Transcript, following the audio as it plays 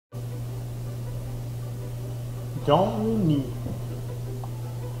Dans le nid,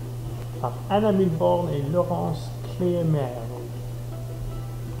 par Anna Milborn et Laurence Clémer.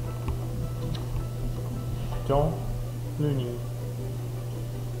 Dans le nid.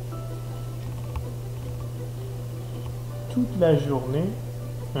 Toute la journée,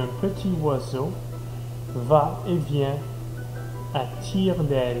 un petit oiseau va et vient à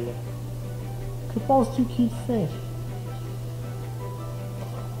tire-d'aile. Que penses-tu qu'il fait?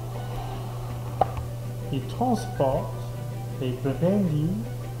 Il transporte les brindilles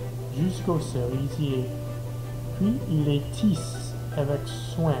jusqu'au cerisier, puis il les tisse avec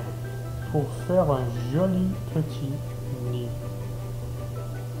soin pour faire un joli petit nid.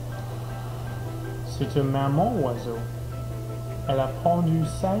 C'est une maman oiseau. Elle a pondu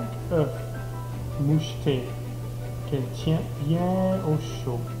 5 œufs mouchetés qu'elle tient bien au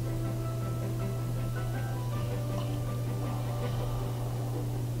chaud.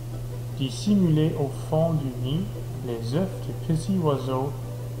 Dissimulés au fond du nid, les œufs du petit oiseau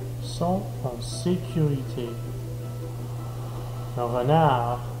sont en sécurité. Un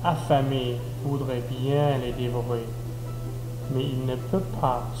renard affamé voudrait bien les dévorer, mais il ne peut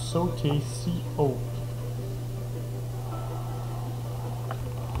pas sauter si haut.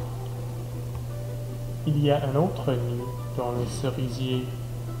 Il y a un autre nid dans le cerisier.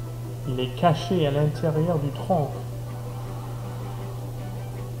 Il est caché à l'intérieur du tronc.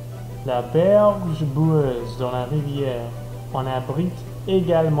 La berge boueuse dans la rivière en abrite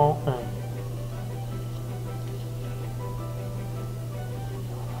également un.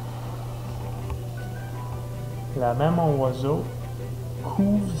 La maman oiseau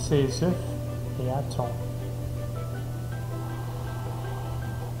couvre ses œufs et attend.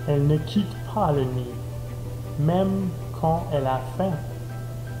 Elle ne quitte pas le nid, même quand elle a faim.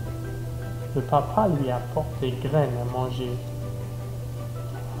 Le papa lui apporte des graines à manger.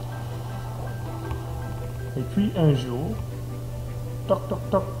 Et puis un jour, toc toc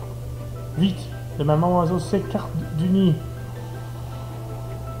toc, vite, le maman oiseau s'écarte du nid.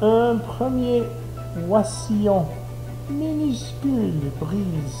 Un premier oisillon minuscule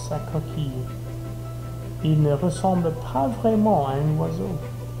brise sa coquille. Il ne ressemble pas vraiment à un oiseau.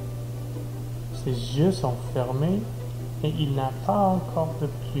 Ses yeux sont fermés et il n'a pas encore de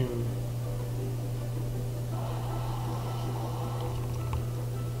plumes.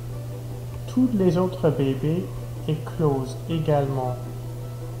 Tous les autres bébés éclosent également.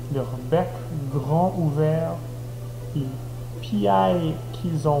 Leur bec grand ouvert, ils piaillent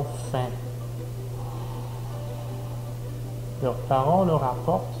qu'ils ont faim. Leurs parents leur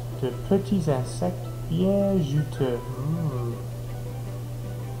apportent de petits insectes bien juteux.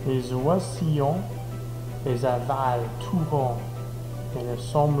 Les oisillons les avalent tout ronds, mais ne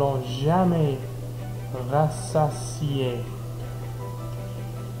semblant jamais rassasiés.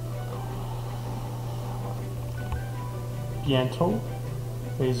 Bientôt,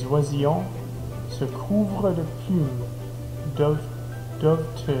 les oisillons se couvrent de plumes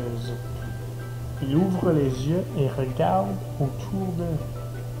doveteuses. Ils ouvrent les yeux et regardent autour d'eux.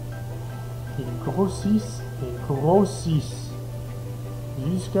 Ils grossissent et grossissent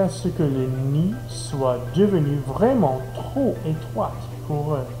jusqu'à ce que le nid soit devenu vraiment trop étroit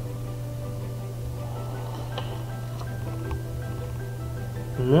pour eux.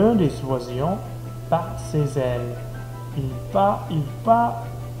 L'un des oisillons bat ses ailes. Il bat,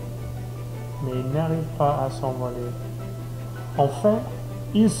 mais il n'arrive pas à s'envoler. Enfin,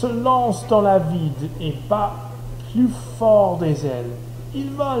 il se lance dans la vide et bat plus fort des ailes.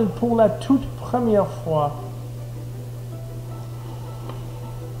 Il vole pour la toute première fois.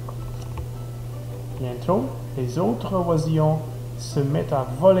 Bientôt, les autres oisillons se mettent à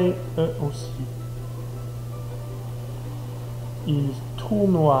voler eux aussi. Ils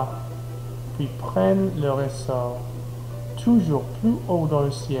tournoient, puis prennent leur essor, toujours plus haut dans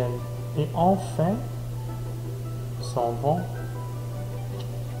le ciel, et enfin s'en vont.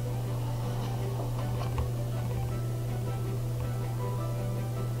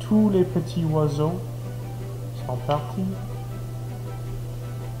 Tous les petits oiseaux sont partis.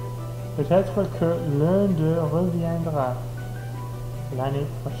 Peut-être que l'un d'eux reviendra l'année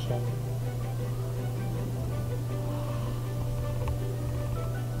prochaine.